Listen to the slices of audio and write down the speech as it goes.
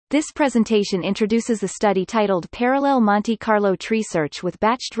This presentation introduces the study titled Parallel Monte Carlo Tree Search with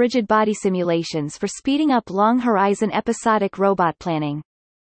Batched Rigid Body Simulations for Speeding Up Long-Horizon Episodic Robot Planning.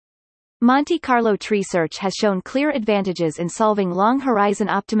 Monte Carlo tree search has shown clear advantages in solving long-horizon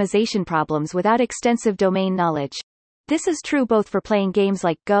optimization problems without extensive domain knowledge. This is true both for playing games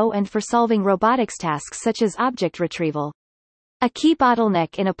like Go and for solving robotics tasks such as object retrieval. A key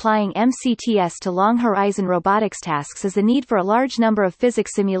bottleneck in applying MCTS to long-horizon robotics tasks is the need for a large number of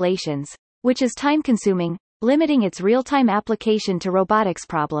physics simulations, which is time-consuming, limiting its real-time application to robotics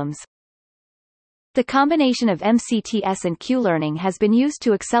problems. The combination of MCTS and Q-learning has been used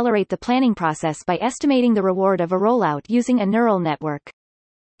to accelerate the planning process by estimating the reward of a rollout using a neural network.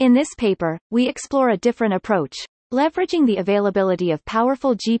 In this paper, we explore a different approach, leveraging the availability of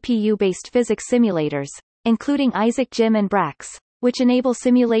powerful GPU-based physics simulators, including Jingjin and Brax, which enable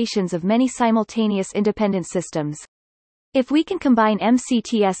simulations of many simultaneous independent systems. If we can combine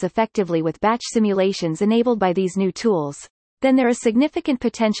MCTS effectively with batch simulations enabled by these new tools, then there is significant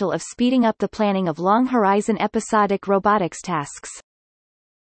potential of speeding up the planning of long-horizon episodic robotics tasks.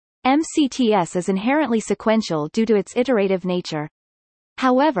 MCTS is inherently sequential due to its iterative nature.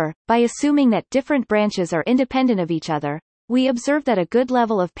 However, by assuming that different branches are independent of each other, we observe that a good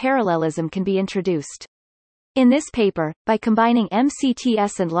level of parallelism can be introduced. In this paper, by combining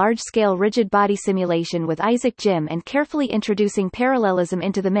MCTS and large-scale rigid body simulation with Jingjin and carefully introducing parallelism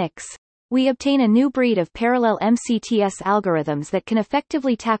into the mix, we obtain a new breed of parallel MCTS algorithms that can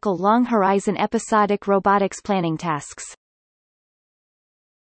effectively tackle long-horizon episodic robotics planning tasks.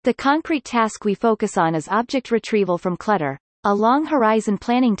 The concrete task we focus on is object retrieval from clutter, a long-horizon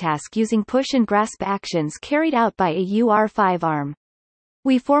planning task using push and grasp actions carried out by a UR5 arm.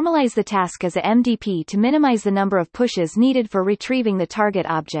 We formalize the task as a MDP to minimize the number of pushes needed for retrieving the target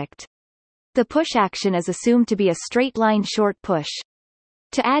object. The push action is assumed to be a straight-line short push.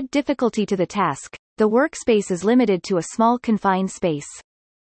 To add difficulty to the task, the workspace is limited to a small confined space.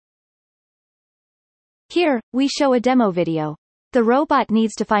 Here, we show a demo video. The robot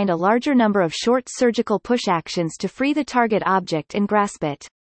needs to find a larger number of short surgical push actions to free the target object and grasp it.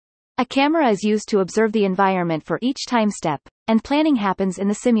 A camera is used to observe the environment for each time step, and planning happens in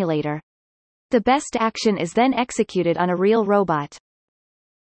the simulator. The best action is then executed on a real robot.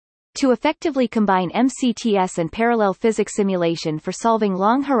 To effectively combine MCTS and parallel physics simulation for solving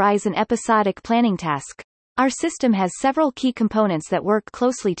long-horizon episodic planning tasks, our system has several key components that work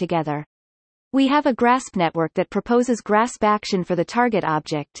closely together. We have a grasp network that proposes grasp action for the target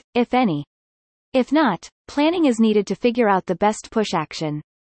object, if any. If not, planning is needed to figure out the best push action.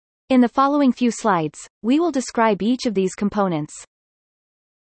 In the following few slides, we will describe each of these components.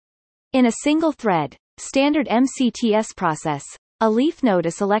 In a single thread, standard MCTS process, a leaf node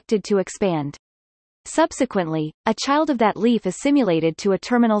is selected to expand. Subsequently, a child of that leaf is simulated to a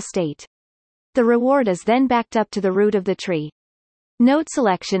terminal state. The reward is then backed up to the root of the tree. Node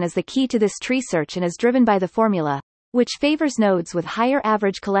selection is the key to this tree search and is driven by the formula, which favors nodes with higher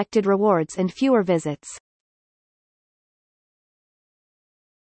average collected rewards and fewer visits.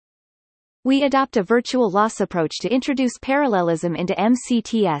 We adopt a virtual loss approach to introduce parallelism into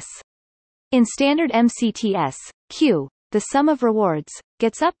MCTS. In standard MCTS, Q, the sum of rewards,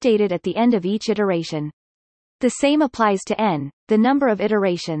 gets updated at the end of each iteration. The same applies to N, the number of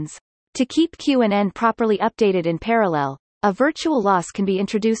iterations. To keep Q and N properly updated in parallel, a virtual loss can be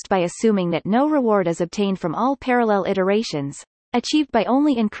introduced by assuming that no reward is obtained from all parallel iterations, achieved by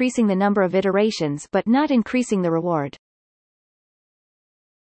only increasing the number of iterations but not increasing the reward.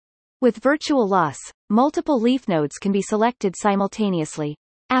 With virtual loss, multiple leaf nodes can be selected simultaneously.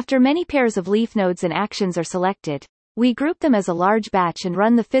 After many pairs of leaf nodes and actions are selected, we group them as a large batch and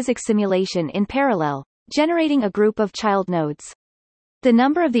run the physics simulation in parallel, generating a group of child nodes. The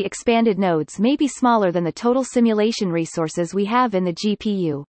number of the expanded nodes may be smaller than the total simulation resources we have in the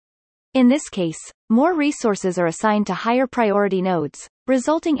GPU. In this case, more resources are assigned to higher priority nodes,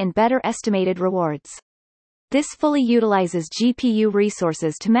 resulting in better estimated rewards. This fully utilizes GPU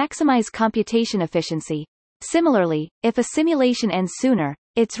resources to maximize computation efficiency. Similarly, if a simulation ends sooner,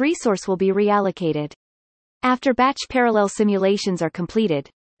 its resource will be reallocated. After batch parallel simulations are completed,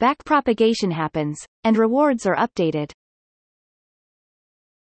 backpropagation happens, and rewards are updated.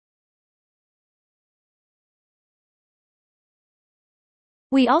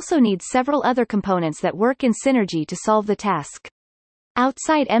 We also need several other components that work in synergy to solve the task.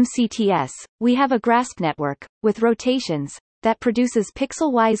 Outside MCTS, we have a grasp network, with rotations, that produces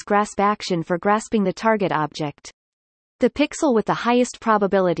pixel-wise grasp action for grasping the target object. The pixel with the highest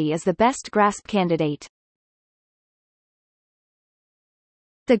probability is the best grasp candidate.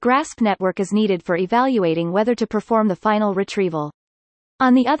 The grasp network is needed for evaluating whether to perform the final retrieval.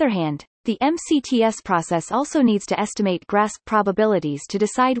 On the other hand, the MCTS process also needs to estimate grasp probabilities to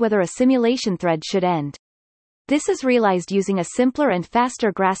decide whether a simulation thread should end. This is realized using a simpler and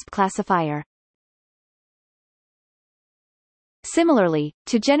faster grasp classifier. Similarly,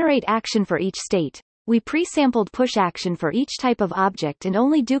 to generate action for each state, we pre-sampled push action for each type of object and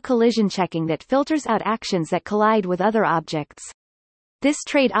only do collision checking that filters out actions that collide with other objects. This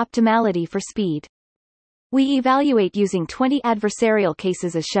trade optimality for speed. We evaluate using 20 adversarial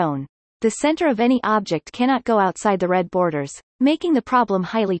cases as shown. The center of any object cannot go outside the red borders, making the problem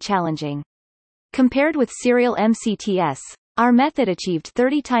highly challenging. Compared with serial MCTS, our method achieved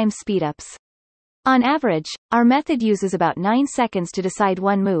 30 times speedups. On average, our method uses about 9 seconds to decide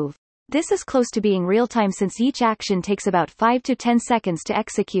one move. This is close to being real-time since each action takes about 5 to 10 seconds to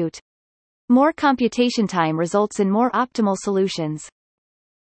execute. More computation time results in more optimal solutions.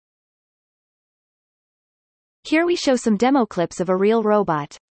 Here we show some demo clips of a real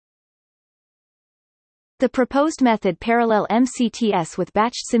robot. The proposed method parallel MCTS with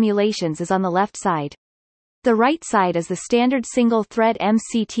batched simulations is on the left side. The right side is the standard single-thread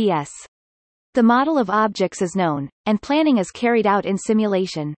MCTS. The model of objects is known, and planning is carried out in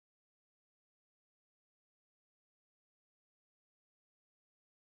simulation.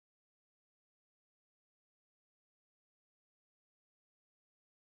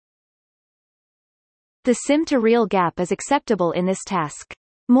 The sim-to-real gap is acceptable in this task.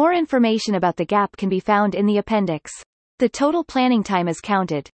 More information about the gap can be found in the appendix. The total planning time is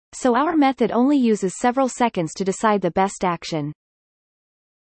counted, so our method only uses several seconds to decide the best action.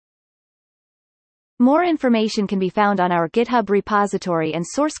 More information can be found on our GitHub repository and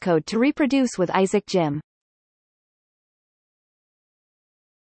source code to reproduce with Isaac Jim.